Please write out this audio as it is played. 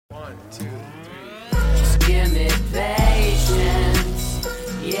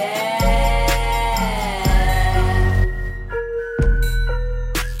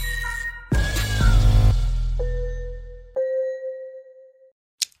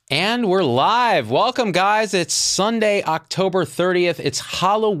And we're live. Welcome, guys. It's Sunday, October 30th. It's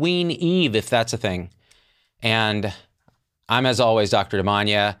Halloween Eve, if that's a thing. And I'm, as always, Dr.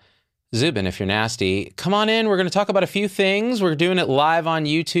 Demanya. Zubin, if you're nasty. Come on in. We're going to talk about a few things. We're doing it live on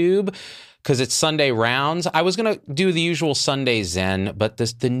YouTube because it's Sunday rounds. I was going to do the usual Sunday Zen, but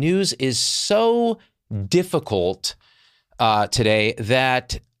the news is so difficult today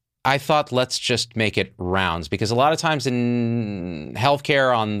that I thought let's just make it rounds, because a lot of times in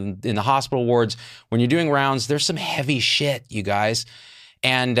healthcare, in the hospital wards, when you're doing rounds, there's some heavy shit, you guys.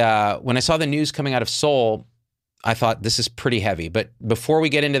 And when I saw the news coming out of Seoul, I thought this is pretty heavy. But before we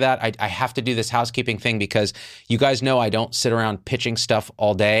get into that, I have to do this housekeeping thing, because you guys know I don't sit around pitching stuff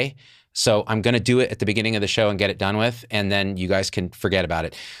all day. So I'm going to do it at the beginning of the show and get it done with, and then you guys can forget about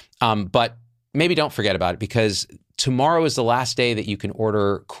it. But maybe don't forget about it, because tomorrow is the last day that you can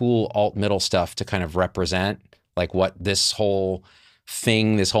order cool alt-middle stuff to kind of represent like what this whole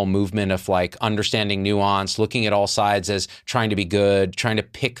thing, this whole movement of like understanding nuance, looking at all sides as trying to be good, trying to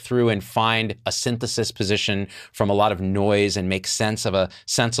pick through and find a synthesis position from a lot of noise and make sense of a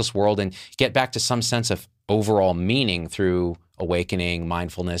senseless world and get back to some sense of overall meaning through awakening,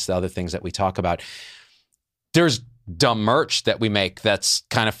 mindfulness, the other things that we talk about. There's dumb merch that we make that's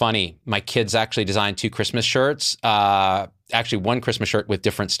kind of funny. My kids actually designed 2 Christmas shirts, actually 1 Christmas shirt with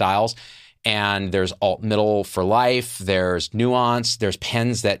different styles. And there's alt-middle for life, there's nuance, there's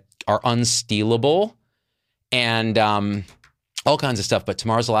pens that are unstealable, and all kinds of stuff. But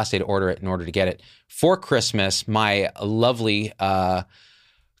tomorrow's the last day to order it in order to get it for Christmas. My lovely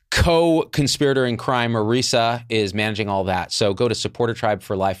co-conspirator in crime, Marisa, is managing all that. So go to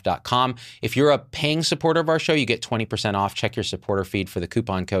supportertribeforlife.com. If you're a paying supporter of our show, you get 20% off. Check your supporter feed for the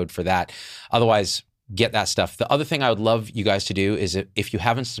coupon code for that. Otherwise, get that stuff. The other thing I would love you guys to do is, if you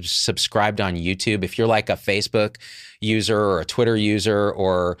haven't subscribed on YouTube, if you're like a Facebook user or a Twitter user,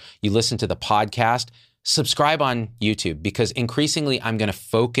 or you listen to the podcast, subscribe on YouTube, because increasingly I'm going to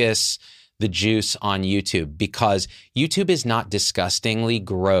focus the juice on YouTube, because YouTube is not disgustingly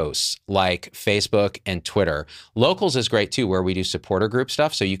gross like Facebook and Twitter. Locals is great too, where we do supporter group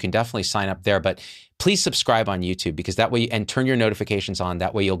stuff. So you can definitely sign up there, but please subscribe on YouTube, because that way, and turn your notifications on.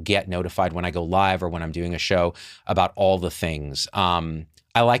 That way you'll get notified when I go live or when I'm doing a show about all the things. I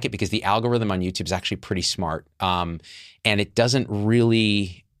like it because the algorithm on YouTube is actually pretty smart. And it doesn't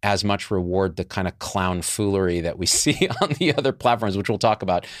really as much reward the kind of clown foolery that we see on the other platforms, which we'll talk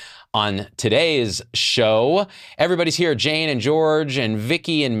about on today's show. Everybody's here, Jane and George and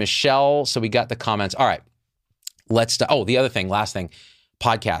Vicky and Michelle. So we got the comments. All right, the other thing, last thing,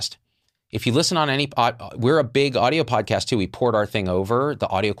 podcast. If you listen on we're a big audio podcast too. We port our thing over. The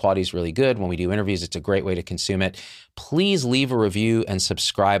audio quality is really good. When we do interviews, it's a great way to consume it. Please leave a review and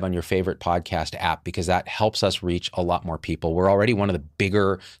subscribe on your favorite podcast app, because that helps us reach a lot more people. We're already one of the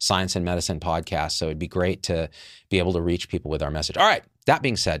bigger science and medicine podcasts, so it'd be great to be able to reach people with our message. All right, that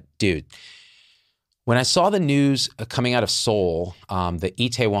being said, dude, when I saw the news coming out of Seoul, the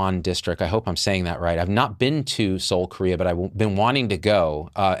Itaewon district, I hope I'm saying that right. I've not been to Seoul, Korea, but I've been wanting to go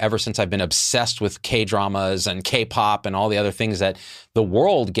ever since I've been obsessed with K-dramas and K-pop and all the other things that the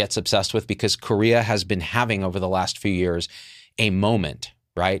world gets obsessed with, because Korea has been having, over the last few years, a moment,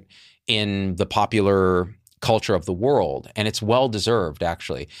 right, in the popular culture of the world. And it's well-deserved,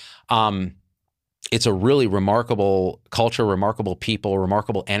 actually. It's a really remarkable culture, remarkable people,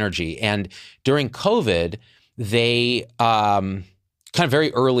 remarkable energy. And during COVID, they kind of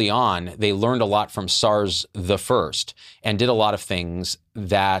very early on, they learned a lot from SARS the first, and did a lot of things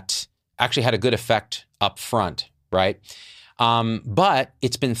that actually had a good effect up front, right? But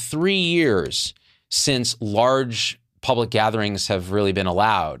it's been 3 years since large public gatherings have really been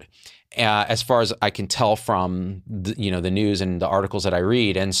allowed, as far as I can tell from the news and the articles that I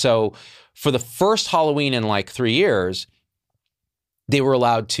read. And so for the first Halloween in like 3 years, they were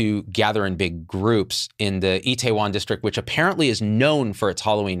allowed to gather in big groups in the Itaewon district, which apparently is known for its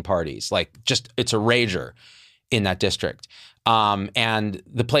Halloween parties. Like, it's a rager in that district. And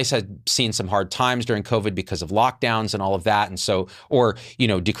the place had seen some hard times during COVID because of lockdowns and all of that. And so,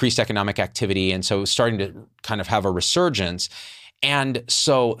 decreased economic activity. And so starting to kind of have a resurgence. And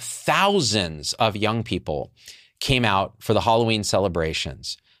so thousands of young people came out for the Halloween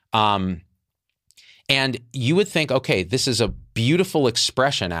celebrations. And you would think, okay, this is a beautiful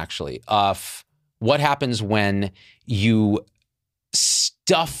expression, actually, of what happens when you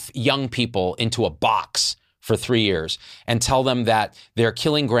stuff young people into a box for 3 years and tell them that they're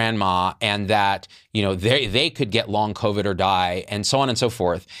killing grandma and that, they could get long COVID or die and so on and so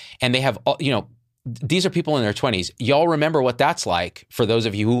forth. And they have, these are people in their 20s. Y'all remember what that's like for those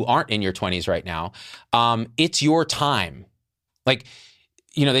of you who aren't in your 20s right now. It's your time. Like,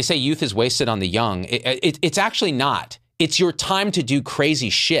 they say youth is wasted on the young. It's actually not. It's your time to do crazy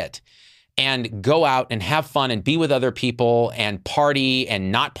shit and go out and have fun and be with other people and party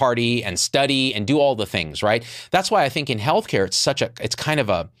and not party and study and do all the things, right? That's why I think in healthcare,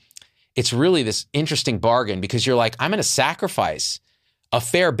 it's really this interesting bargain, because you're like, I'm going to sacrifice a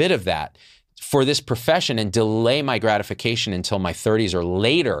fair bit of that for this profession and delay my gratification until my 30s or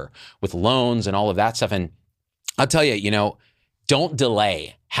later with loans and all of that stuff. And I'll tell you, don't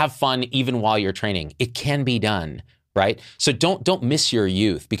delay. Have fun even while you're training. It can be done, right? So don't miss your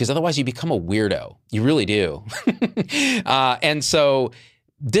youth, because otherwise you become a weirdo. You really do. And so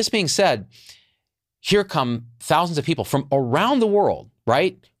this being said, here come thousands of people from around the world,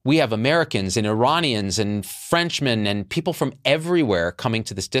 right? We have Americans and Iranians and Frenchmen and people from everywhere coming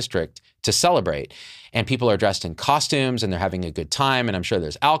to this district to celebrate. And people are dressed in costumes and they're having a good time. And I'm sure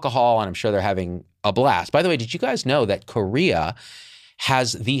there's alcohol and I'm sure they're having a blast. By the way, did you guys know that Korea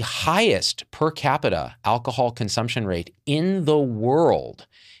has the highest per capita alcohol consumption rate in the world?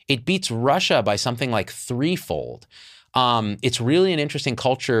 It beats Russia by something like threefold. It's really an interesting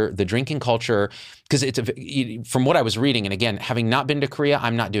culture, the drinking culture, because from what I was reading, and again, having not been to Korea,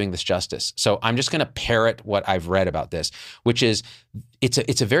 I'm not doing this justice. So I'm just going to parrot what I've read about this, which is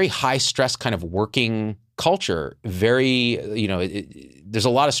it's a very high stress kind of working culture. Very, there's a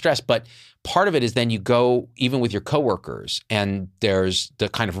lot of stress, but part of it is then you go even with your coworkers, and there's the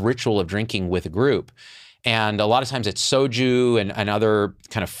kind of ritual of drinking with a group. And a lot of times it's soju and other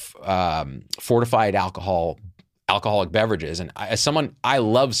kind of fortified alcoholic beverages. And as someone, I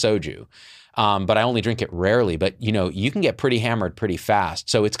love soju, but I only drink it rarely. But you can get pretty hammered pretty fast.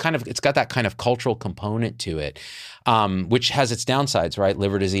 So it's got that kind of cultural component to it, which has its downsides, right?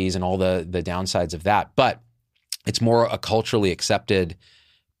 Liver disease and all the downsides of that. But it's more a culturally accepted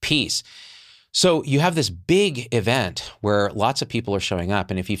piece. So you have this big event where lots of people are showing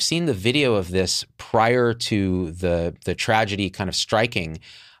up. And if you've seen the video of this prior to the tragedy kind of striking,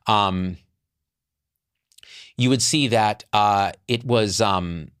 you would see that it was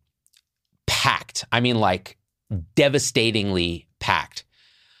packed. I mean, like devastatingly packed.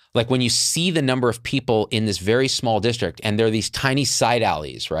 Like when you see the number of people in this very small district, and there are these tiny side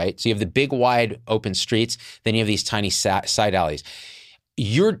alleys, right? So you have the big, wide, open streets, then you have these tiny side alleys.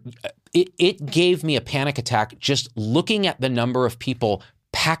 It gave me a panic attack just looking at the number of people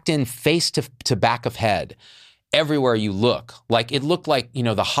packed in face to back of head everywhere you look. Like it looked like,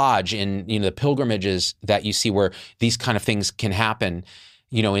 the Hajj in, the pilgrimages that you see where these kind of things can happen,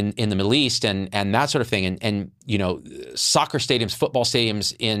 in the Middle East and that sort of thing. And soccer stadiums, football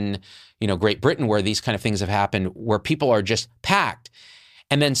stadiums in, Great Britain where these kind of things have happened, where people are just packed.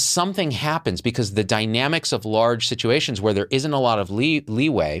 And then something happens because the dynamics of large situations where there isn't a lot of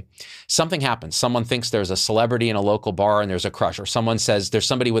leeway, something happens. Someone thinks there's a celebrity in a local bar and there's a crush, or someone says there's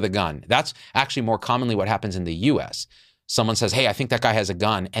somebody with a gun. That's actually more commonly what happens in the US. Someone says, hey, I think that guy has a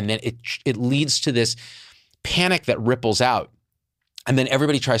gun. And then it leads to this panic that ripples out. And then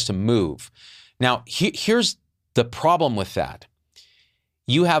everybody tries to move. Now, here's the problem with that.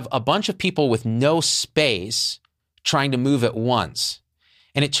 You have a bunch of people with no space trying to move at once.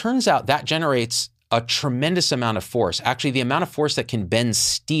 And it turns out that generates a tremendous amount of force. Actually, the amount of force that can bend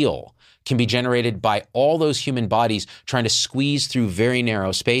steel can be generated by all those human bodies trying to squeeze through very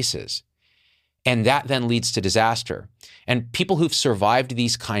narrow spaces. And that then leads to disaster. And people who've survived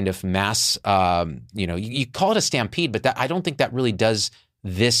these kind of mass, you call it a stampede, but I don't think that really does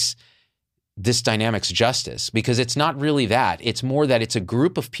this dynamics justice, because it's not really that. It's more that it's a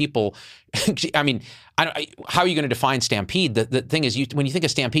group of people. I mean, how are you going to define stampede? The thing is, when you think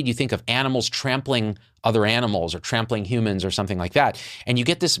of stampede, you think of animals trampling other animals or trampling humans or something like that. And you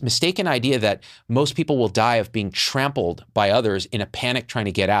get this mistaken idea that most people will die of being trampled by others in a panic trying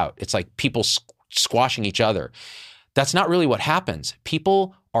to get out. It's like people squashing each other. That's not really what happens.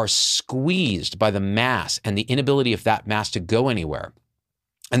 People are squeezed by the mass and the inability of that mass to go anywhere.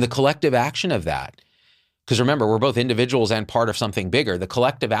 And the collective action of that, because remember, we're both individuals and part of something bigger, the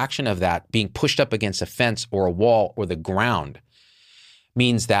collective action of that being pushed up against a fence or a wall or the ground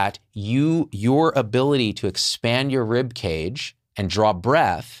means that your ability to expand your rib cage and draw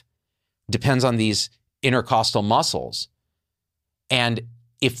breath depends on these intercostal muscles. And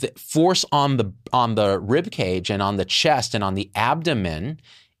if the force on the rib cage and on the chest and on the abdomen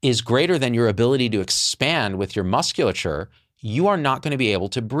is greater than your ability to expand with your musculature, you are not going to be able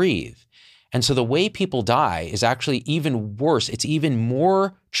to breathe. And so the way people die is actually even worse. It's even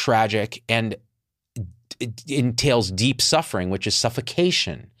more tragic, and it entails deep suffering, which is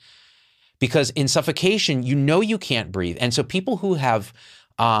suffocation. Because in suffocation, you can't breathe. And so people who have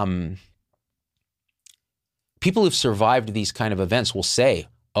people who've survived these kind of events will say,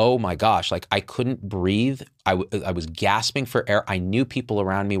 oh my gosh, like I couldn't breathe. I was gasping for air. I knew people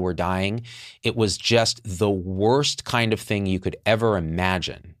around me were dying. It was just the worst kind of thing you could ever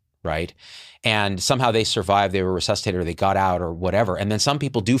imagine, right? And somehow they survived, they were resuscitated, or they got out or whatever. And then some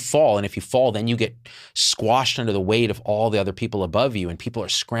people do fall. And if you fall, then you get squashed under the weight of all the other people above you, and people are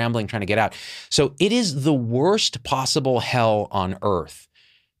scrambling, trying to get out. So it is the worst possible hell on earth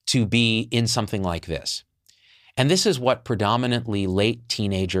to be in something like this. And this is what predominantly late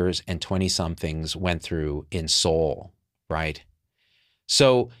teenagers and 20-somethings went through in Seoul, right?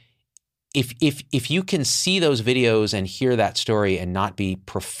 So if you can see those videos and hear that story and not be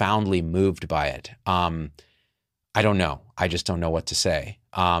profoundly moved by it, I don't know. I just don't know what to say.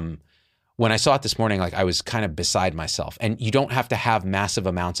 When I saw it this morning, like I was kind of beside myself. And you don't have to have massive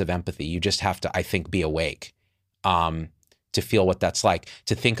amounts of empathy. You just have to, I think, be awake. To feel what that's like,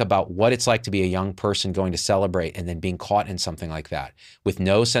 to think about what it's like to be a young person going to celebrate and then being caught in something like that with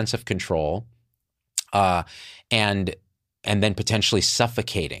no sense of control, and then potentially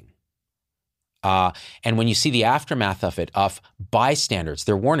suffocating. And when you see the aftermath of it, of bystanders,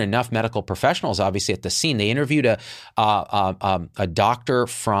 there weren't enough medical professionals, obviously, at the scene. They interviewed a doctor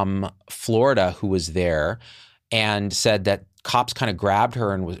from Florida who was there and said that cops kind of grabbed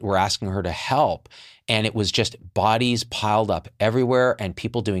her and were asking her to help. And it was just bodies piled up everywhere and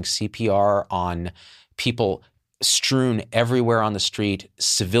people doing CPR on people strewn everywhere on the street,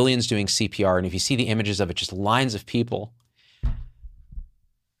 civilians doing CPR. And if you see the images of it, just lines of people.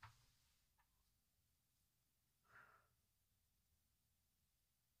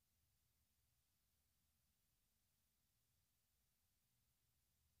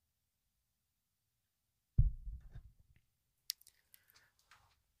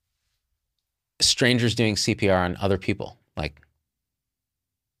 Strangers doing CPR on other people. Like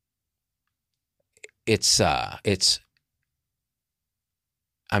it's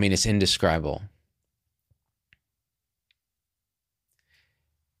indescribable.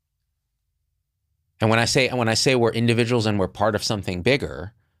 And when I say we're individuals and we're part of something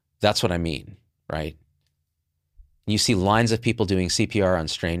bigger, that's what I mean, right? You see lines of people doing CPR on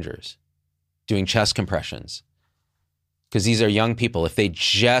strangers, doing chest compressions. Because these are young people. If they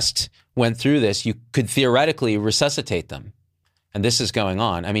just went through this, you could theoretically resuscitate them. And this is going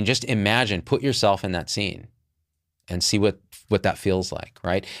on. I mean, just imagine, put yourself in that scene and see what that feels like,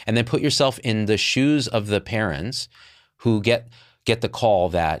 right? And then put yourself in the shoes of the parents who get the call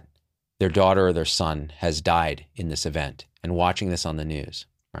that their daughter or their son has died in this event and watching this on the news,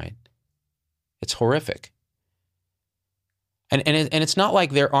 right? It's horrific. And it's not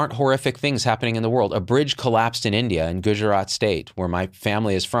like there aren't horrific things happening in the world. A bridge collapsed in India, in Gujarat state, where my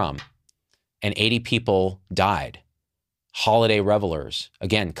family is from, and 80 people died. Holiday revelers,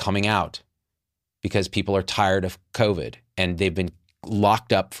 again, coming out because people are tired of COVID, and they've been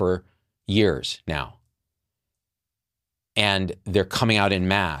locked up for years now. And they're coming out in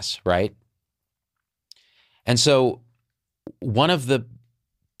mass, right? And so one of the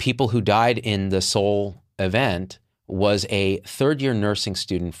people who died in the Seoul event was a third-year nursing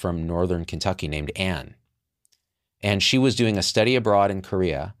student from northern Kentucky named Anne. And she was doing a study abroad in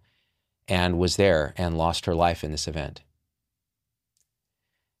Korea and was there and lost her life in this event.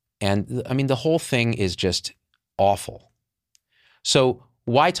 And I mean, the whole thing is just awful. So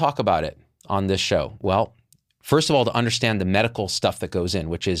why talk about it on this show? Well, first of all, to understand the medical stuff that goes in,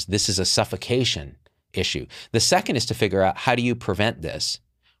 which is this is a suffocation issue. The second is to figure out how do you prevent this,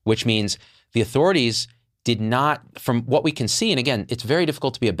 which means the authorities did not, from what we can see, and again, it's very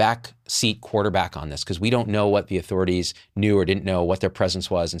difficult to be a backseat quarterback on this because we don't know what the authorities knew or didn't know, what their presence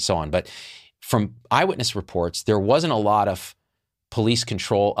was, and so on. But from eyewitness reports, there wasn't a lot of police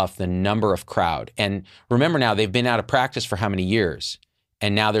control of the number of crowd. And remember now, they've been out of practice for how many years?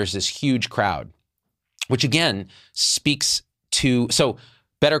 And now there's this huge crowd, which again speaks to, so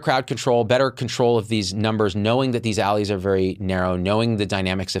better crowd control, better control of these numbers, knowing that these alleys are very narrow, knowing the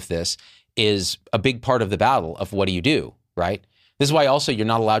dynamics of this is a big part of the battle of what do you do, right? This is why also you're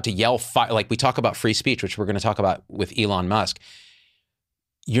not allowed to yell fire. Like we talk about free speech, which we're going to talk about with Elon Musk.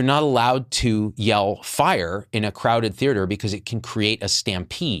 You're not allowed to yell fire in a crowded theater because it can create a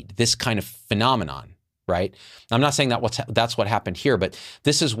stampede, this kind of phenomenon, right? I'm not saying that's what happened here, but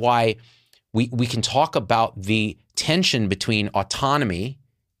this is why we can talk about the tension between autonomy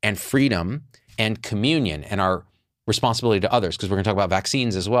and freedom and communion and our responsibility to others, because we're going to talk about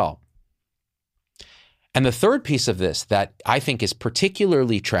vaccines as well. And the third piece of this that I think is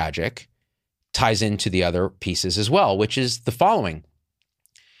particularly tragic ties into the other pieces as well, which is the following.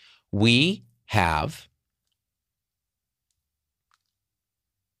 We have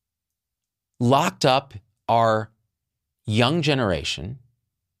locked up our young generation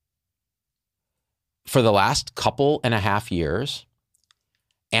for the last couple and a half years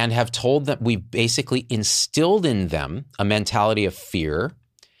and have told them, we've basically instilled in them a mentality of fear,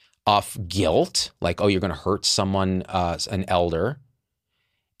 of guilt, like, oh, you're going to hurt someone, an elder,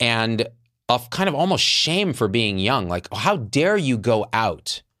 and of kind of almost shame for being young. Like, oh, how dare you go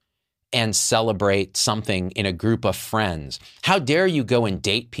out and celebrate something in a group of friends? How dare you go and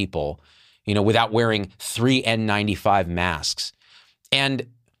date people, without wearing 3 N95 masks? And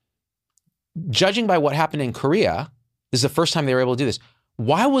judging by what happened in Korea, this is the first time they were able to do this.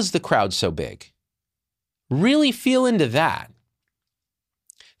 Why was the crowd so big? Really feel into that.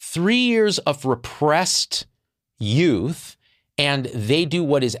 3 years of repressed youth, and they do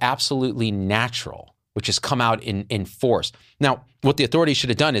what is absolutely natural, which is come out in force. Now, what the authorities should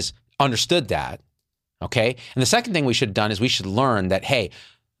have done is understood that, okay? And the second thing we should have done is we should learn that, hey,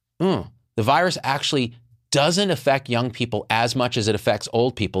 the virus actually doesn't affect young people as much as it affects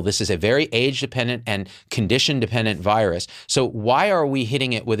old people. This is a very age-dependent and condition-dependent virus. So why are we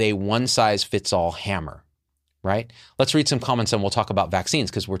hitting it with a one-size-fits-all hammer, right? Let's read some comments and we'll talk about vaccines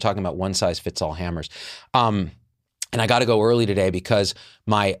because we're talking about one-size-fits-all hammers. And I got to go early today because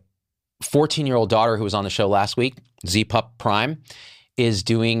my 14-year-old daughter who was on the show last week, Z-Pup Prime, is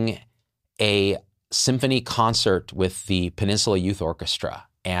doing a symphony concert with the Peninsula Youth Orchestra.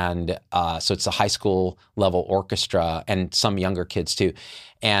 And so it's a high school level orchestra and some younger kids too.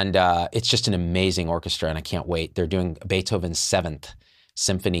 And it's just an amazing orchestra and I can't wait. They're doing Beethoven's 7th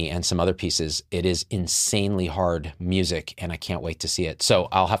Symphony and some other pieces. It is insanely hard music and I can't wait to see it. So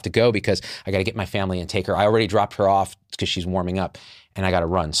I'll have to go because I got to get my family and take her. I already dropped her off because she's warming up and I got to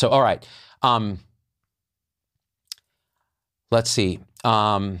run. So, all right. Let's see.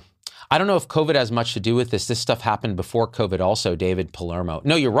 I don't know if COVID has much to do with this. This stuff happened before COVID also, David Palermo.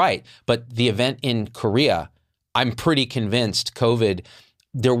 No, you're right. But the event in Korea, I'm pretty convinced COVID,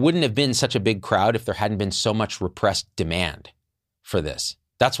 there wouldn't have been such a big crowd if there hadn't been so much repressed demand for this.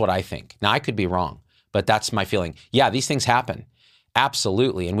 That's what I think. Now, I could be wrong, but that's my feeling. Yeah, these things happen.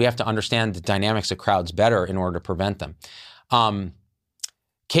 Absolutely. And we have to understand the dynamics of crowds better in order to prevent them.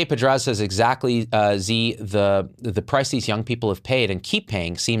 Kay Pedraz says exactly, Z, the price these young people have paid and keep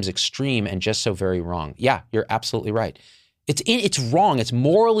paying seems extreme and just so very wrong. Yeah, you're absolutely right. It's wrong. It's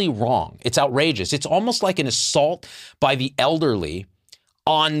morally wrong. It's outrageous. It's almost like an assault by the elderly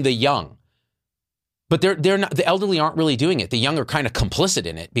on the young. But they're not, the elderly aren't really doing it. The young are kind of complicit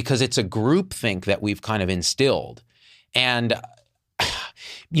in it because it's a groupthink that we've kind of instilled. And,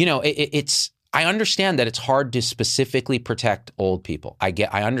 I understand that it's hard to specifically protect old people. I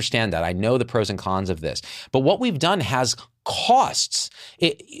understand that. I know the pros and cons of this. But what we've done has costs.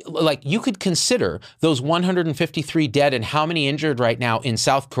 Like you could consider those 153 dead and how many injured right now in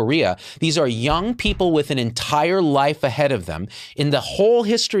South Korea. These are young people with an entire life ahead of them. In the whole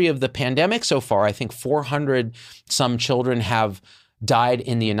history of the pandemic so far, I think 400 some children have died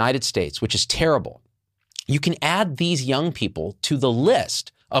in the United States, which is terrible. You can add these young people to the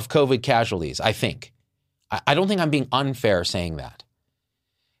list of COVID casualties, I think. I don't think I'm being unfair saying that.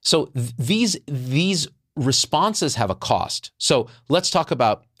 So these responses have a cost. So let's talk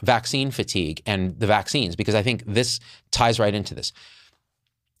about vaccine fatigue and the vaccines, because I think this ties right into this.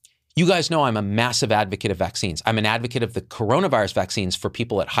 You guys know I'm a massive advocate of vaccines. I'm an advocate of the coronavirus vaccines for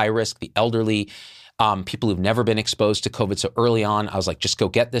people at high risk, the elderly, people who've never been exposed to COVID. So early on, I was like, just go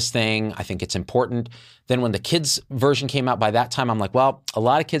get this thing. I think it's important. Then when the kids version came out, by that time, I'm like, well, a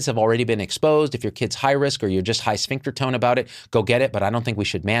lot of kids have already been exposed. If your kid's high risk or you're just high sphincter tone about it, go get it. But I don't think we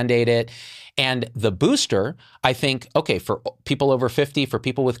should mandate it. And the booster, I think, okay, for people over 50, for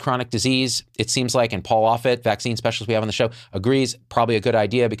people with chronic disease, it seems like, and Paul Offit, vaccine specialist we have on the show, agrees, probably a good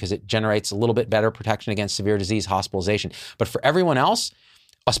idea because it generates a little bit better protection against severe disease, hospitalization. But for everyone else,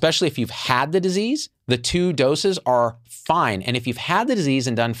 especially if you've had the disease, the 2 doses are fine. And if you've had the disease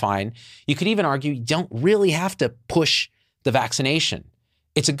and done fine, you could even argue you don't really have to push the vaccination.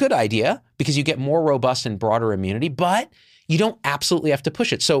 It's a good idea because you get more robust and broader immunity, but you don't absolutely have to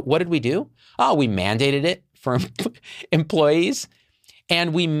push it. So what did we do? Oh, we mandated it for employees,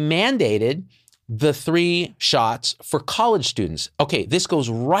 and we mandated the 3 shots for college students. Okay, this goes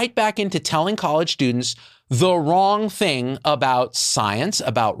right back into telling college students the wrong thing about science,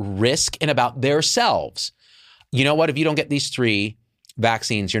 about risk, and about themselves. You know what? If you don't get these 3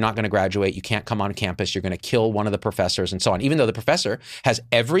 vaccines, you're not going to graduate. You can't come on campus. You're going to kill one of the professors and so on. Even though the professor has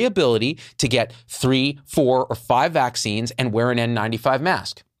every ability to get 3, 4, or 5 vaccines and wear an N95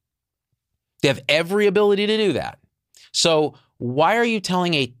 mask. They have every ability to do that. So why are you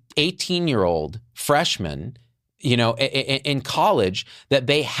telling a 18-year-old freshman in college that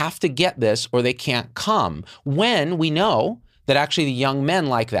they have to get this or they can't come, when we know that actually the young men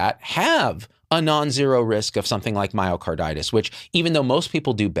like that have a non-zero risk of something like myocarditis, which even though most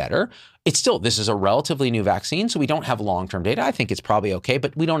people do better, it's still, this is a relatively new vaccine, so we don't have long-term data. I think it's probably okay,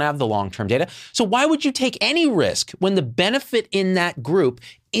 but we don't have the long-term data. So why would you take any risk when the benefit in that group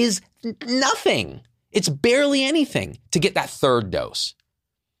is nothing? It's barely anything to get that third dose.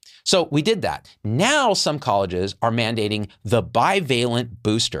 So we did that. Now some colleges are mandating the bivalent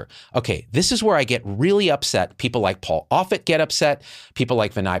booster. Okay, this is where I get really upset. People like Paul Offit get upset. People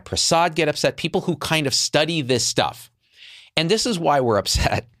like Vinay Prasad get upset. People who kind of study this stuff. And this is why we're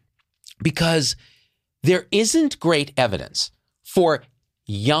upset, because there isn't great evidence for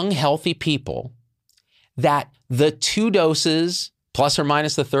young, healthy people that the 2 doses plus or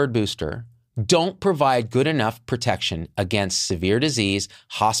minus the third booster don't provide good enough protection against severe disease,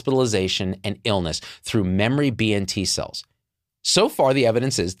 hospitalization, and illness through memory B and T cells. So far, the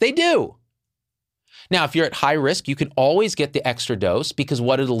evidence is they do. Now, if you're at high risk, you can always get the extra dose, because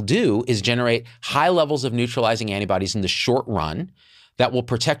what it'll do is generate high levels of neutralizing antibodies in the short run that will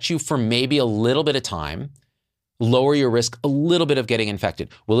protect you for maybe a little bit of time, lower your risk a little bit of getting infected.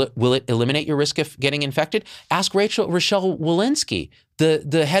 Will it eliminate your risk of getting infected? Ask Rochelle Walensky,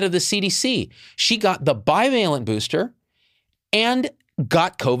 the head of the CDC. She got the bivalent booster and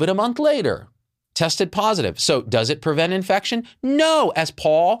got COVID a month later, tested positive. So does it prevent infection? No, as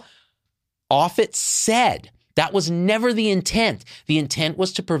Paul Offit said, that was never the intent. The intent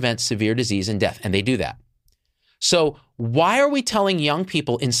was to prevent severe disease and death, and they do that. So why are we telling young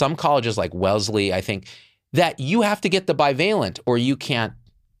people in some colleges like Wellesley, I think, that you have to get the bivalent or you can't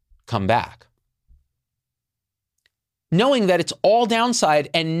come back, knowing that it's all downside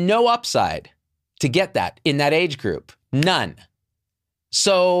and no upside to get that in that age group? None.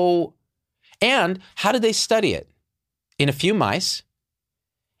 So, and how did they study it? In a few mice.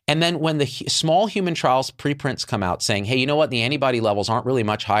 And then when the small human trials preprints come out saying, hey, you know what? The antibody levels aren't really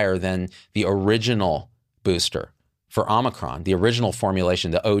much higher than the original booster for Omicron, the original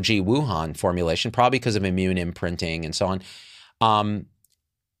formulation, the OG Wuhan formulation, probably because of immune imprinting and so on.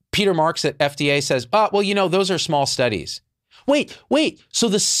 Peter Marks at FDA says, oh, well, those are small studies. Wait. So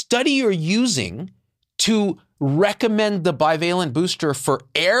the study you're using to recommend the bivalent booster for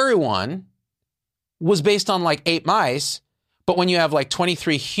everyone was based on like 8 mice, but when you have like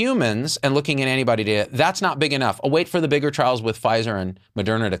 23 humans and looking at antibody data, that's not big enough. I'll wait for the bigger trials with Pfizer and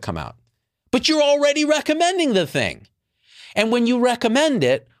Moderna to come out. But you're already recommending the thing. And when you recommend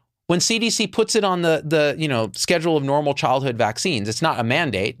it, when CDC puts it on the schedule of normal childhood vaccines, it's not a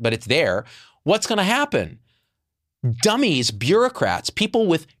mandate, but it's there. What's going to happen? Dummies, bureaucrats, people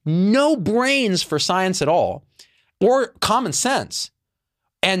with no brains for science at all or common sense.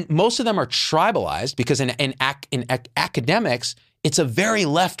 And most of them are tribalized because in academics, it's a very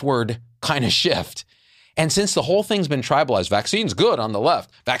leftward kind of shift. And since the whole thing's been tribalized, vaccine's good on the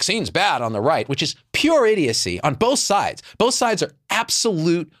left, vaccine's bad on the right, which is pure idiocy on both sides. Both sides are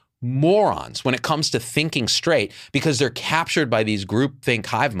absolute morons when it comes to thinking straight because they're captured by these groupthink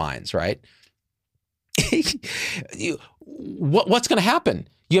hive minds, right? What's going to happen?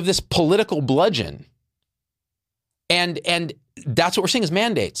 You have this political bludgeon. And that's what we're seeing is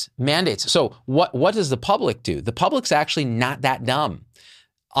mandates. So what does the public do? The public's actually not that dumb.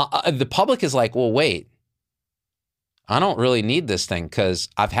 The public is like, well, wait. I don't really need this thing because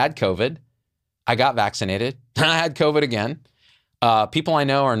I've had COVID. I got vaccinated. I had COVID again. People I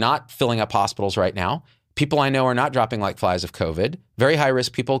know are not filling up hospitals right now. People I know are not dropping like flies of COVID. Very high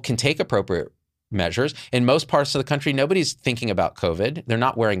risk people can take appropriate measures. In most parts of the country, nobody's thinking about COVID. They're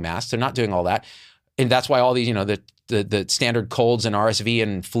not wearing masks. They're not doing all that. And that's why all these, the standard colds and RSV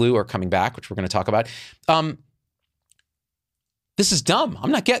and flu are coming back, which we're going to talk about. This is dumb.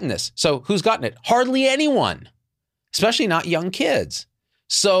 I'm not getting this. So who's gotten it? Hardly anyone, especially not young kids.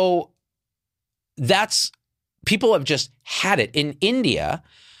 So people have just had it. In India,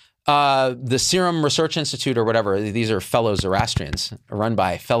 the Serum Research Institute or whatever, these are fellow Zoroastrians, run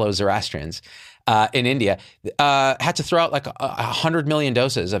by fellow Zoroastrians in India, had to throw out like 100 million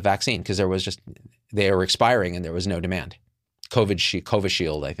doses of vaccine because they were expiring and there was no demand.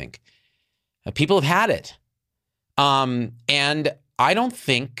 Covishield, I think. People have had it. And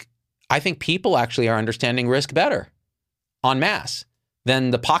I think people actually are understanding risk better en masse than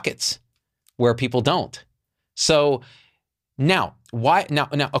the pockets where people don't. So now why now?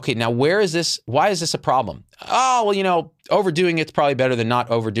 Okay, now where is this? Why is this a problem? Oh, well, overdoing it's probably better than not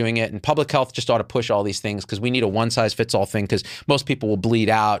overdoing it. And public health just ought to push all these things because we need a one-size-fits-all thing because most people will bleed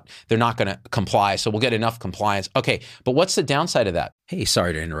out. They're not going to comply. So we'll get enough compliance. Okay, but what's the downside of that? Hey,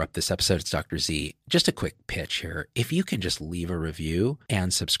 sorry to interrupt this episode. It's Dr. Z. Just a quick pitch here. If you can just leave a review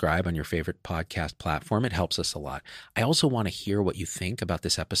and subscribe on your favorite podcast platform, it helps us a lot. I also want to hear what you think about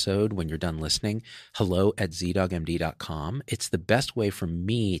this episode when you're done listening. hello@zdogmd.com. It's the best way for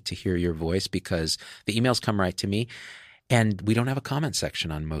me to hear your voice because the emails come right to me. And we don't have a comment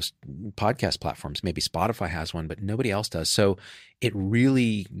section on most podcast platforms. Maybe Spotify has one, but nobody else does. So it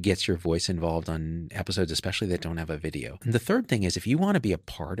really gets your voice involved on episodes, especially that don't have a video. And the third thing is if you want to be a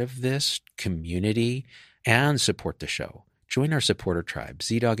part of this community and support the show, join our supporter tribe,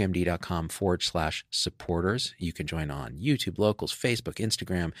 zdogmd.com/supporters. You can join on YouTube, Locals, Facebook,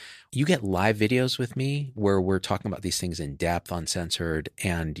 Instagram. You get live videos with me where we're talking about these things in depth, uncensored,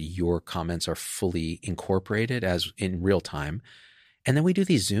 and your comments are fully incorporated as in real time. And then we do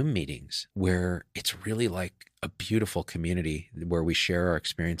these Zoom meetings where it's really like a beautiful community where we share our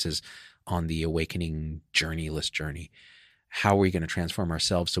experiences on the awakening journeyless journey. How are we going to transform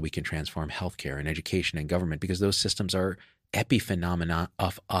ourselves so we can transform healthcare and education and government? Because those systems are epiphenomena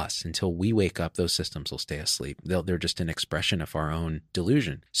of us. Until we wake up, those systems will stay asleep. They're just an expression of our own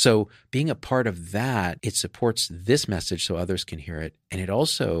delusion. So being a part of that, it supports this message so others can hear it. And it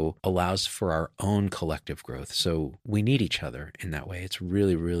also allows for our own collective growth. So we need each other in that way. It's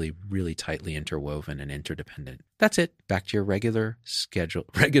really, really, really tightly interwoven and interdependent. That's it. Back to your regularly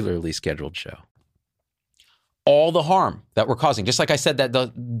scheduled show. All the harm that we're causing, just like I said, that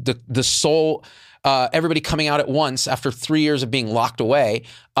the soul, everybody coming out at once after 3 years of being locked away,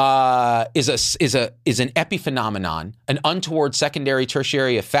 is an epiphenomenon, an untoward secondary,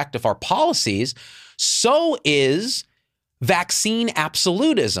 tertiary effect of our policies. So is vaccine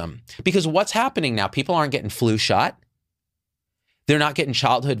absolutism, because what's happening now? People aren't getting flu shot. They're not getting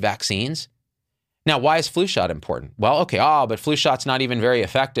childhood vaccines. Now, why is flu shot important? Well, okay, but flu shot's not even very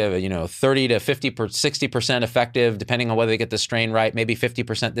effective, 30 to 50, 60% effective, depending on whether they get the strain right, maybe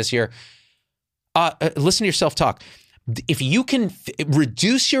 50% this year. Listen to yourself talk. If you can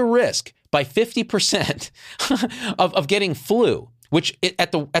reduce your risk by 50% of getting flu, which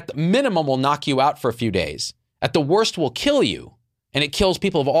at the minimum will knock you out for a few days, at the worst will kill you, and it kills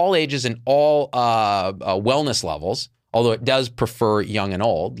people of all ages and all wellness levels, although it does prefer young and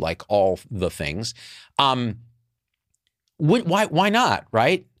old, like all the things. Why not,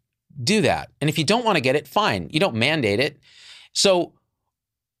 right? Do that. And if you don't want to get it, fine. You don't mandate it. So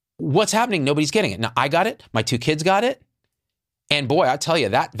what's happening? Nobody's getting it. Now, I got it. My 2 kids got it. And boy, I tell you,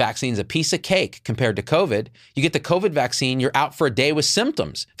 that vaccine's a piece of cake compared to COVID. You get the COVID vaccine, you're out for a day with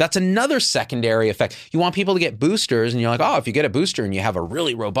symptoms. That's another secondary effect. You want people to get boosters, and you're like, if you get a booster and you have a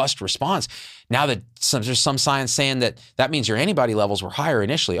really robust response, now that there's some science saying that means your antibody levels were higher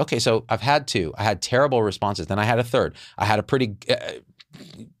initially. Okay, so I've had 2. I had terrible responses. Then I had a third. I had a pretty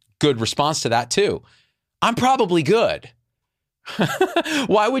good response to that too. I'm probably good.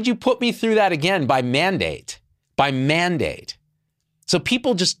 Why would you put me through that again by mandate? So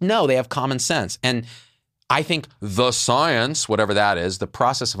people just know, they have common sense. And I think the science, whatever that is, the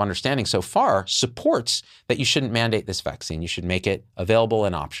process of understanding so far supports that you shouldn't mandate this vaccine. You should make it available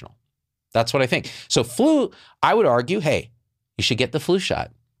and optional. That's what I think. So flu, I would argue, hey, you should get the flu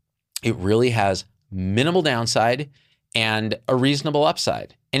shot. It really has minimal downside and a reasonable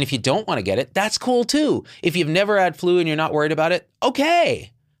upside. And if you don't want to get it, that's cool too. If you've never had flu and you're not worried about it,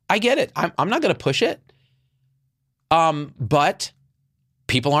 okay, I get it. I'm not going to push it. But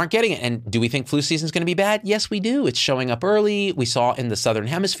people aren't getting it. And do we think flu season is going to be bad? Yes, we do. It's showing up early. We saw in the Southern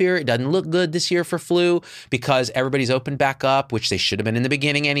Hemisphere, it doesn't look good this year for flu because everybody's opened back up, which they should have been in the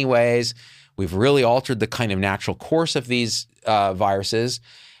beginning anyways. We've really altered the kind of natural course of these viruses.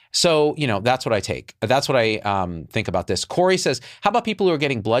 So, that's what I take. That's what I think about this. Corey says, how about people who are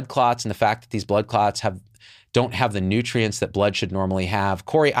getting blood clots and the fact that these blood clots don't have the nutrients that blood should normally have?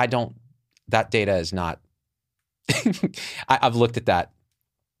 Corey, that data is not, I've looked at that.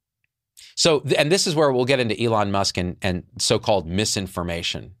 So, and this is where we'll get into Elon Musk and so-called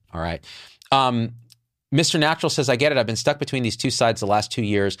misinformation. All right. Mr. Natural says, I get it. I've been stuck between these two sides the last 2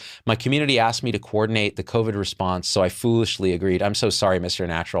 years. My community asked me to coordinate the COVID response, so I foolishly agreed. I'm so sorry, Mr.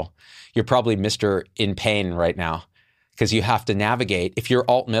 Natural. You're probably Mr. in pain right now because you have to navigate. If you're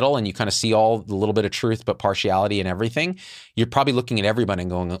alt-middle and you kind of see all the little bit of truth but partiality and everything, you're probably looking at everybody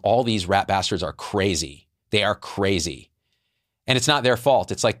and going, all these rat bastards are crazy. They are crazy. And it's not their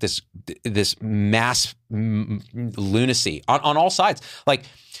fault. It's like this mass lunacy on all sides. Like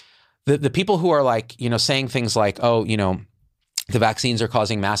the people who are like, saying things like, the vaccines are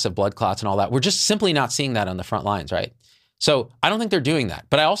causing massive blood clots and all that. We're just simply not seeing that on the front lines, right? So I don't think they're doing that.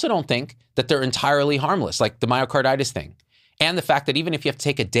 But I also don't think that they're entirely harmless, like the myocarditis thing. And the fact that even if you have to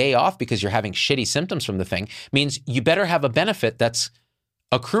take a day off because you're having shitty symptoms from the thing means you better have a benefit that's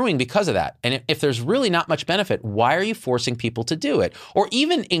accruing because of that. And if there's really not much benefit, why are you forcing people to do it? Or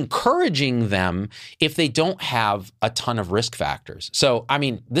even encouraging them if they don't have a ton of risk factors? So, I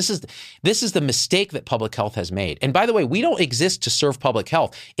mean, this is the mistake that public health has made. And by the way, we don't exist to serve public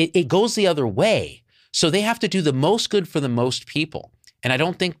health. It goes the other way. So they have to do the most good for the most people. And I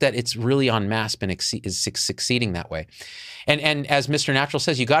don't think that it's really en masse is succeeding that way. And as Mr. Natural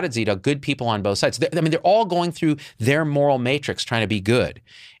says, you got it, Zito, good people on both sides. They're all going through their moral matrix trying to be good.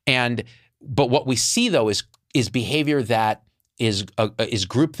 But what we see, though, is behavior that is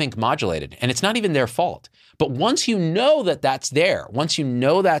groupthink modulated. And it's not even their fault. But once you know that that's there, once you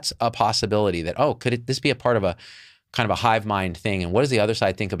know that's a possibility that, could this be a part of a kind of a hive mind thing? And what does the other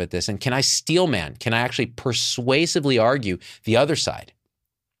side think about this? And can I steel man? Can I actually persuasively argue the other side?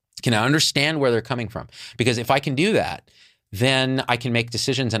 Can I understand where they're coming from? Because if I can do that, then I can make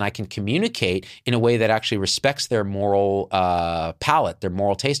decisions and I can communicate in a way that actually respects their moral palate, their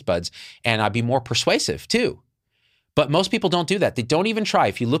moral taste buds, and I'd be more persuasive too. But most people don't do that. They don't even try.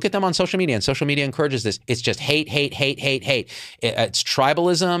 If you look at them on social media, and social media encourages this, it's just hate, hate, hate, hate, hate. It's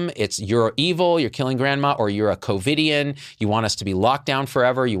tribalism. It's you're evil, you're killing grandma, or you're a COVIDian. You want us to be locked down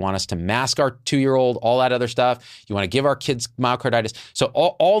forever. You want us to mask our 2-year-old, all that other stuff. You want to give our kids myocarditis. So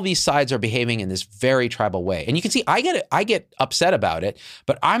all these sides are behaving in this very tribal way. And you can see I get upset about it,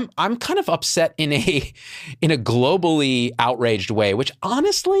 but I'm kind of upset in a globally outraged way, which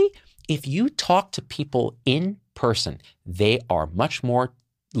honestly, if you talk to people in person, they are much more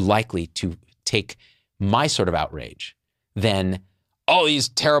likely to take my sort of outrage than, these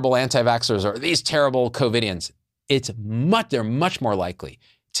terrible anti-vaxxers or these terrible COVIDians. They're much more likely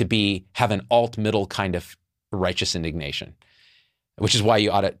to have an alt-middle kind of righteous indignation, which is why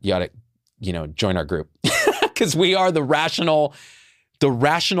you ought to join our group because we are the rational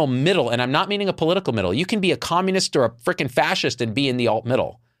middle. And I'm not meaning a political middle. You can be a communist or a freaking fascist and be in the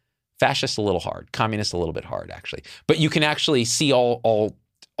alt-middle. Fascist a little hard, communist a little bit hard, actually. But you can actually see all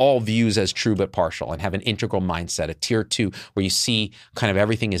views as true but partial and have an integral mindset, a tier 2, where you see kind of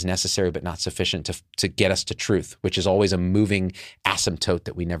everything is necessary but not sufficient to get us to truth, which is always a moving asymptote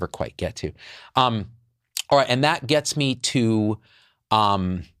that we never quite get to. All right, and that gets me to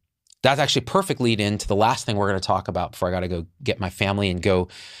that's actually perfect lead into the last thing we're going to talk about before I got to go get my family and go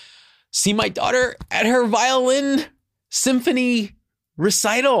see my daughter at her violin symphony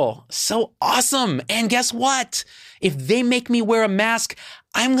recital. So awesome. And guess what? If they make me wear a mask,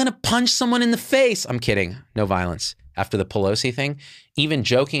 I'm going to punch someone in the face. I'm kidding. No violence. After the Pelosi thing, even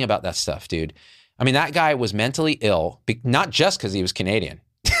joking about that stuff, dude. I mean, that guy was mentally ill, not just because he was Canadian.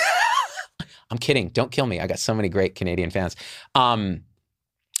 I'm kidding. Don't kill me. I got so many great Canadian fans. I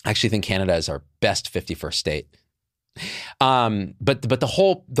actually think Canada is our best 51st state. But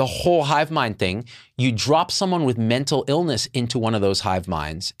the whole hive mind thing, you drop someone with mental illness into one of those hive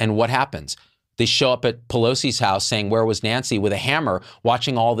minds, and what happens? They show up at Pelosi's house saying, "Where was Nancy?" with a hammer,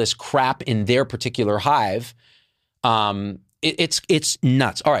 watching all this crap in their particular hive. It's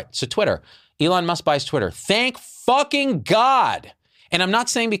nuts. All right, so Twitter. Elon Musk buys Twitter. Thank fucking God. And I'm not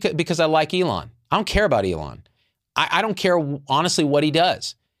saying because I like Elon. I don't care about Elon. I don't care honestly what he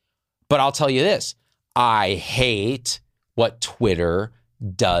does. But I'll tell you this. I hate what Twitter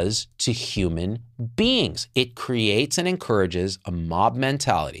does to human beings. It creates and encourages a mob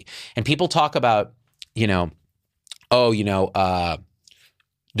mentality. And people talk about, there's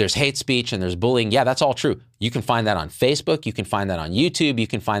hate speech and there's bullying. Yeah, that's all true. You can find that on Facebook. You can find that on YouTube. You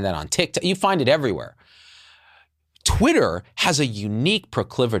can find that on TikTok. You find it everywhere. Twitter has a unique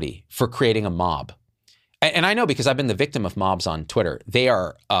proclivity for creating a mob. And I know because I've been the victim of mobs on Twitter. They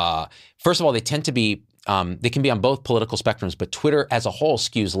are, first of all, they tend to be, they can be on both political spectrums, but Twitter as a whole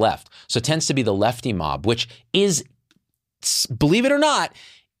skews left. So it tends to be the lefty mob, which is, believe it or not,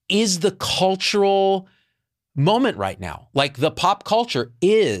 is the cultural moment right now. Like the pop culture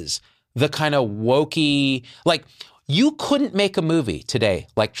is the kind of wokey, like you couldn't make a movie today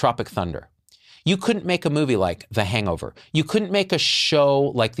like Tropic Thunder. You couldn't make a movie like The Hangover. You couldn't make a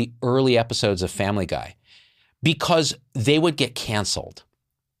show like the early episodes of Family Guy, because they would get canceled.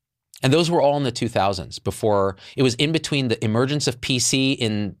 And those were all in the 2000s, before it was in between the emergence of PC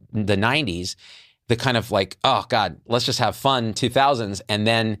in the 90s, the kind of like, oh God, let's just have fun 2000s. And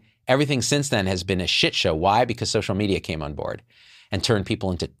then everything since then has been a shit show. Why? Because social media came on board and turned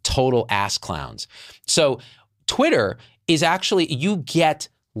people into total ass clowns. So Twitter is actually, you get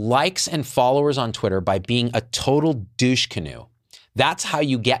likes and followers on Twitter by being a total douche canoe. That's how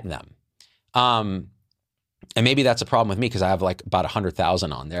you get them. And maybe that's a problem with me because I have like about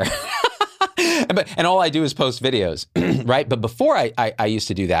 100,000 on there. And all I do is post videos, right? But before I used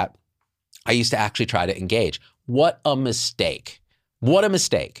to do that, I used to actually try to engage. What a mistake. What a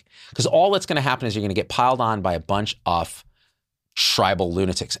mistake. Because all that's going to happen is you're going to get piled on by a bunch of tribal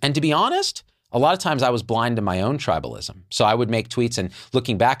lunatics. And to be honest, a lot of times I was blind to my own tribalism. So I would make tweets and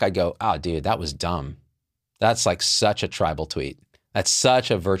looking back, I'd go, oh, dude, that was dumb. That's like such a tribal tweet. That's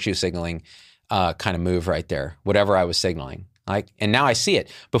such a virtue signaling kind of move right there, whatever I was signaling. And now I see it.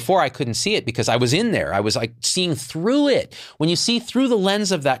 Before I couldn't see it because I was in there. I was like seeing through it. When you see through the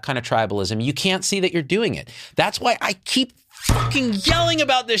lens of that kind of tribalism, you can't see that you're doing it. That's why I keep fucking yelling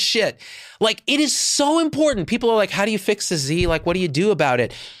about this shit. Like, it is so important. People are like, how do you fix the Z? Like, what do you do about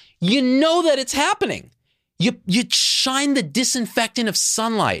it? You know that it's happening. You shine the disinfectant of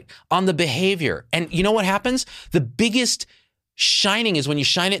sunlight on the behavior. And you know what happens? The biggest shining is when you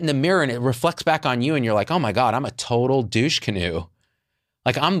shine it in the mirror and it reflects back on you and you're like, oh my God, I'm a total douche canoe.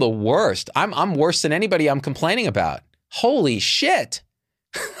 Like, I'm the worst. I'm worse than anybody I'm complaining about. Holy shit.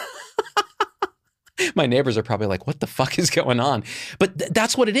 My neighbors are probably like, what the fuck is going on? But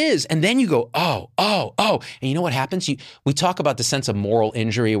that's what it is. And then you go, oh. And you know what happens? We talk about the sense of moral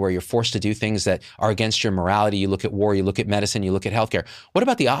injury where you're forced to do things that are against your morality. You look at war, you look at medicine, you look at healthcare. What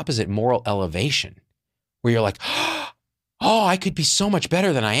about the opposite, moral elevation? Where you're like, oh, I could be so much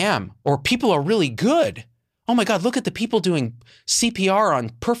better than I am. Or people are really good. Oh my God, look at the people doing CPR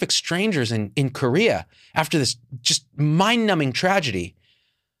on perfect strangers in Korea after this just mind-numbing tragedy.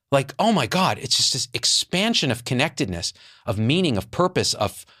 Like, oh my God, it's just this expansion of connectedness, of meaning, of purpose,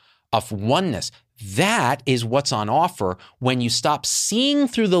 of oneness. That is what's on offer when you stop seeing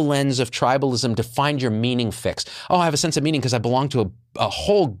through the lens of tribalism to find your meaning fix. Oh, I have a sense of meaning because I belong to a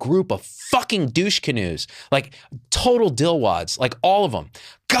whole group of fucking douche canoes, like total dillwads, like all of them.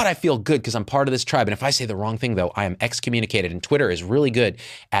 God, I feel good because I'm part of this tribe. And if I say the wrong thing, though, I am excommunicated. And Twitter is really good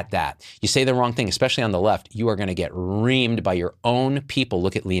at that. You say the wrong thing, especially on the left, you are going to get reamed by your own people.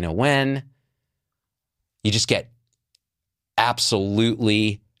 Look at Lena Wen. You just get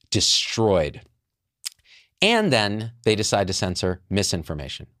absolutely destroyed. And then they decide to censor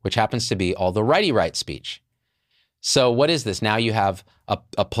misinformation, which happens to be all the righty-right speech. So what is this? Now you have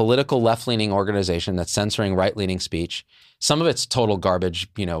a political left-leaning organization that's censoring right-leaning speech. Some of it's total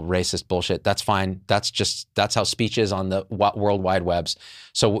garbage, racist bullshit. That's fine. That's how speech is on the World Wide Webs.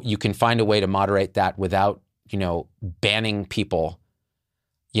 So you can find a way to moderate that without, banning people.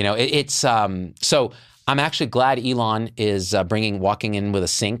 So I'm actually glad Elon is walking in with a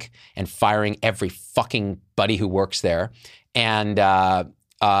sink and firing every fucking buddy who works there and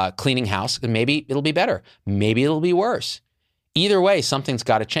cleaning house. Maybe it'll be better. Maybe it'll be worse. Either way, something's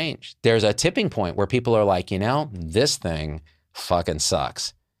got to change. There's a tipping point where people are like, this thing fucking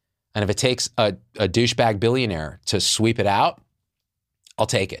sucks. And if it takes a douchebag billionaire to sweep it out, I'll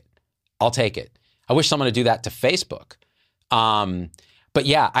take it. I wish someone would do that to Facebook. But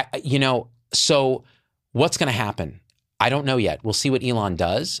yeah, so what's going to happen? I don't know yet. We'll see what Elon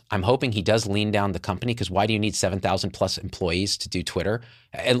does. I'm hoping he does lean down the company because why do you need 7,000 plus employees to do Twitter?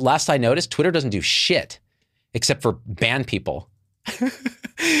 And last I noticed, Twitter doesn't do shit except for ban people.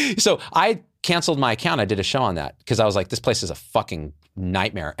 So I canceled my account. I did a show on that because I was like, this place is a fucking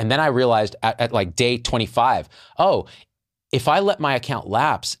nightmare. And then I realized at like day 25, if I let my account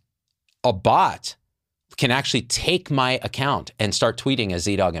lapse, a bot can actually take my account and start tweeting as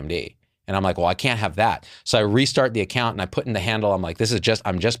ZDoggMD. And I'm like, well, I can't have that. So I restart the account and I put in the handle. I'm like,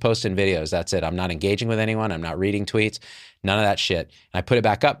 I'm just posting videos. That's it. I'm not engaging with anyone. I'm not reading tweets, none of that shit. And I put it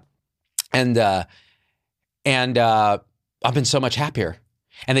back up and I've been so much happier.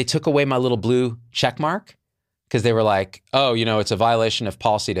 And they took away my little blue check mark because they were like, oh, it's a violation of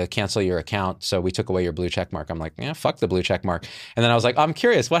policy to cancel your account. So we took away your blue check mark. I'm like, yeah, fuck the blue check mark. And then I was like, I'm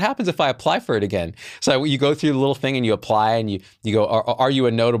curious, what happens if I apply for it again? So you go through the little thing and you apply and you go, are you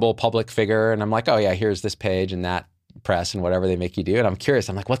a notable public figure? And I'm like, oh yeah, here's this page and that press and whatever they make you do. And I'm curious.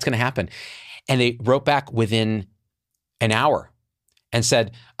 I'm like, what's going to happen? And they wrote back within an hour and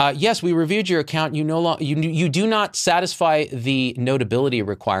said, yes, we reviewed your account. You do not satisfy the notability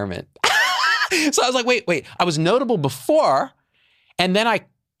requirement. So I was like, wait, I was notable before. And then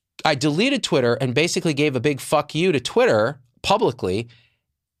I deleted Twitter and basically gave a big fuck you to Twitter publicly.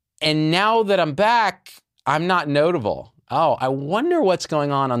 And now that I'm back, I'm not notable. Oh, I wonder what's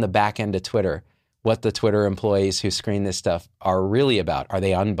going on the back end of Twitter, what the Twitter employees who screen this stuff are really about. Are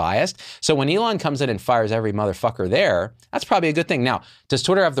they unbiased? So when Elon comes in and fires every motherfucker there, that's probably a good thing. Now, does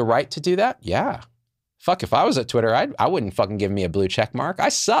Twitter have the right to do that? Yeah. Fuck, if I was at Twitter, I wouldn't fucking give me a blue check mark. I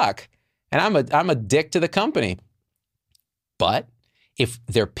suck. And I'm a dick to the company. But if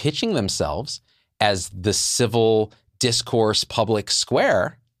they're pitching themselves as the civil discourse public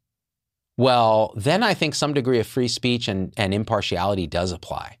square, well, then I think some degree of free speech and impartiality does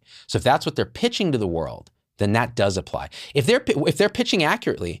apply. So if that's what they're pitching to the world, then that does apply. If they're pitching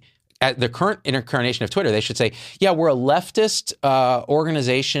accurately, at the current incarnation of Twitter, they should say, yeah, we're a leftist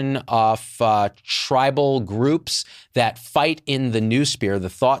organization of tribal groups that fight in the newsphere, the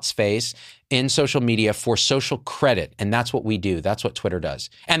thought space, in social media for social credit. And that's what we do. That's what Twitter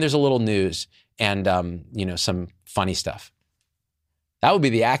does. And there's a little news and some funny stuff. That would be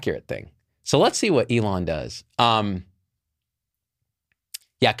the accurate thing. So let's see what Elon does.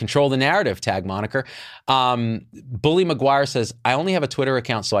 Control the narrative, tag moniker. Bully McGuire says, I only have a Twitter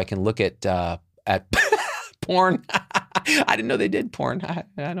account so I can look at porn. I didn't know they did porn.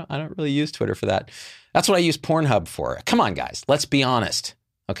 I don't really use Twitter for that. That's what I use Pornhub for. Come on, guys. Let's be honest.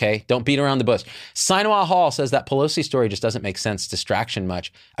 Okay? Don't beat around the bush. Sinoa Hall says that Pelosi story just doesn't make sense. Distraction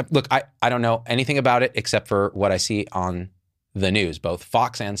much. Look, I don't know anything about it except for what I see on the news. Both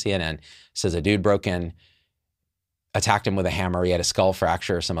Fox and CNN says a dude broke in, attacked him with a hammer. He had a skull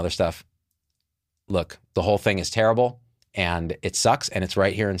fracture or some other stuff. Look, the whole thing is terrible and it sucks and it's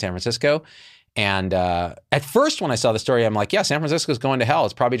right here in San Francisco. And at first when I saw the story, I'm like, yeah, San Francisco's going to hell.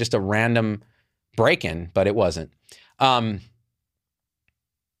 It's probably just a random break-in, but it wasn't. Let's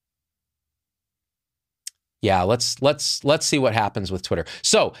see what happens with Twitter.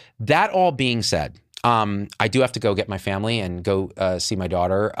 So that all being said, I do have to go get my family and go see my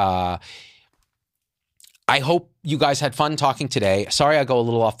daughter. I hope you guys had fun talking today. Sorry I go a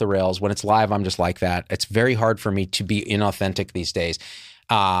little off the rails. When it's live, I'm just like that. It's very hard for me to be inauthentic these days.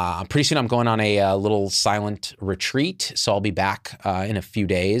 Pretty soon I'm going on a little silent retreat, so I'll be back in a few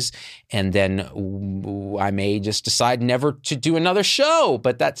days. And then I may just decide never to do another show,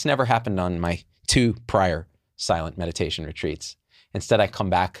 but that's never happened on my 2 prior silent meditation retreats. Instead, I come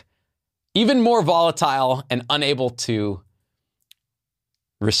back even more volatile and unable to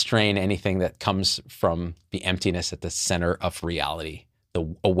restrain anything that comes from the emptiness at the center of reality,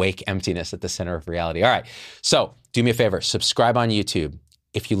 the awake emptiness at the center of reality. All right. So do me a favor, subscribe on YouTube.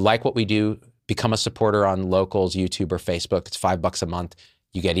 If you like what we do, become a supporter on Locals, YouTube, or Facebook. It's $5 a month.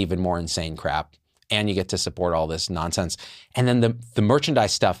 You get even more insane crap and you get to support all this nonsense. And then the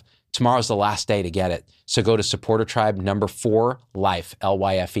merchandise stuff, tomorrow's the last day to get it. So go to Supporter Tribe number 4 Life,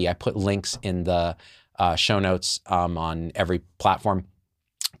 LYFE. I put links in the show notes on every platform.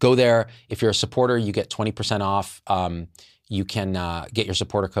 Go there. If you're a supporter, you get 20% off. You can get your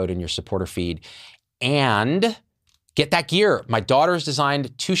supporter code in your supporter feed and get that gear. My daughter's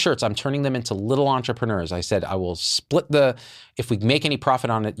designed 2 shirts. I'm turning them into little entrepreneurs. I said I will split if we make any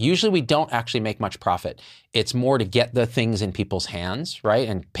profit on it. Usually we don't actually make much profit. It's more to get the things in people's hands, right,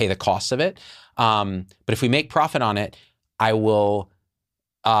 and pay the costs of it. But if we make profit on it, I will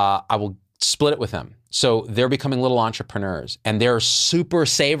split it with them. So they're becoming little entrepreneurs and they're super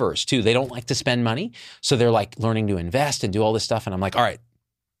savers too. They don't like to spend money. So they're like learning to invest and do all this stuff. And I'm like, all right,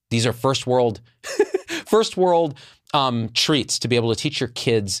 these are first world treats to be able to teach your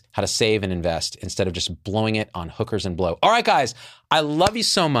kids how to save and invest instead of just blowing it on hookers and blow. All right, guys, I love you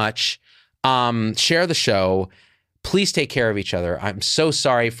so much. Share the show. Please take care of each other. I'm so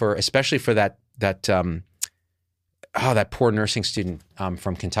sorry especially for that poor nursing student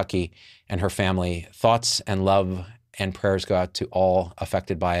from Kentucky and her family. Thoughts and love and prayers go out to all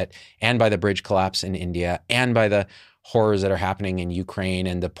affected by it and by the bridge collapse in India and by the horrors that are happening in Ukraine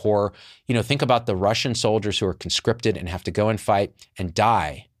and the poor, think about the Russian soldiers who are conscripted and have to go and fight and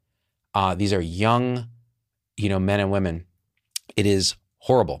die. These are young, men and women. It is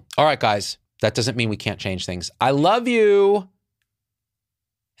horrible. All right, guys, that doesn't mean we can't change things. I love you.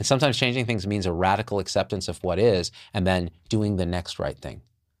 And sometimes changing things means a radical acceptance of what is and then doing the next right thing.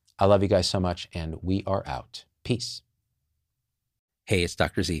 I love you guys so much, and we are out. Peace. Hey, it's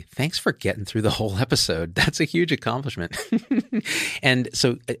Dr. Z. Thanks for getting through the whole episode. That's a huge accomplishment. And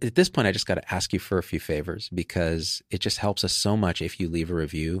so at this point, I just got to ask you for a few favors because it just helps us so much if you leave a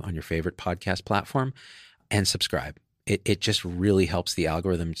review on your favorite podcast platform and subscribe. It just really helps the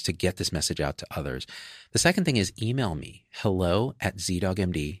algorithms to get this message out to others. The second thing is email me,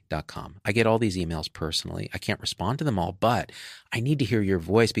 hello@zdogmd.com. I get all these emails personally. I can't respond to them all, but I need to hear your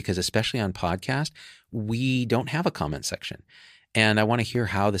voice because especially on podcast, we don't have a comment section. And I want to hear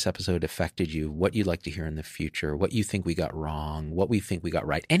how this episode affected you, what you'd like to hear in the future, what you think we got wrong, what we think we got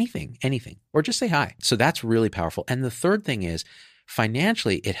right, anything, or just say hi. So that's really powerful. And the third thing is,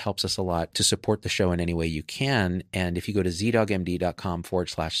 financially, it helps us a lot to support the show in any way you can. And if you go to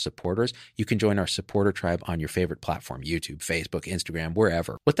zdogmd.com/supporters, you can join our supporter tribe on your favorite platform, YouTube, Facebook, Instagram,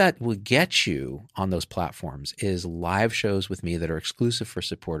 wherever. What that will get you on those platforms is live shows with me that are exclusive for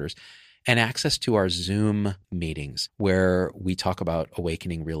supporters and access to our Zoom meetings where we talk about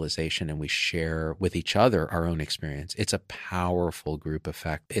awakening realization and we share with each other our own experience. It's a powerful group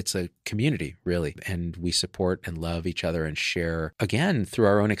effect. It's a community, really. And we support and love each other and share, again, through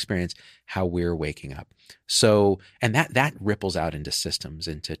our own experience, how we're waking up. So, and that ripples out into systems,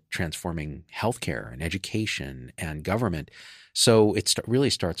 into transforming healthcare and education and government. So it really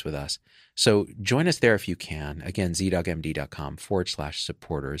starts with us. So join us there if you can. Again,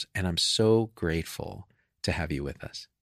 zdogmd.com/supporters. And I'm so grateful to have you with us.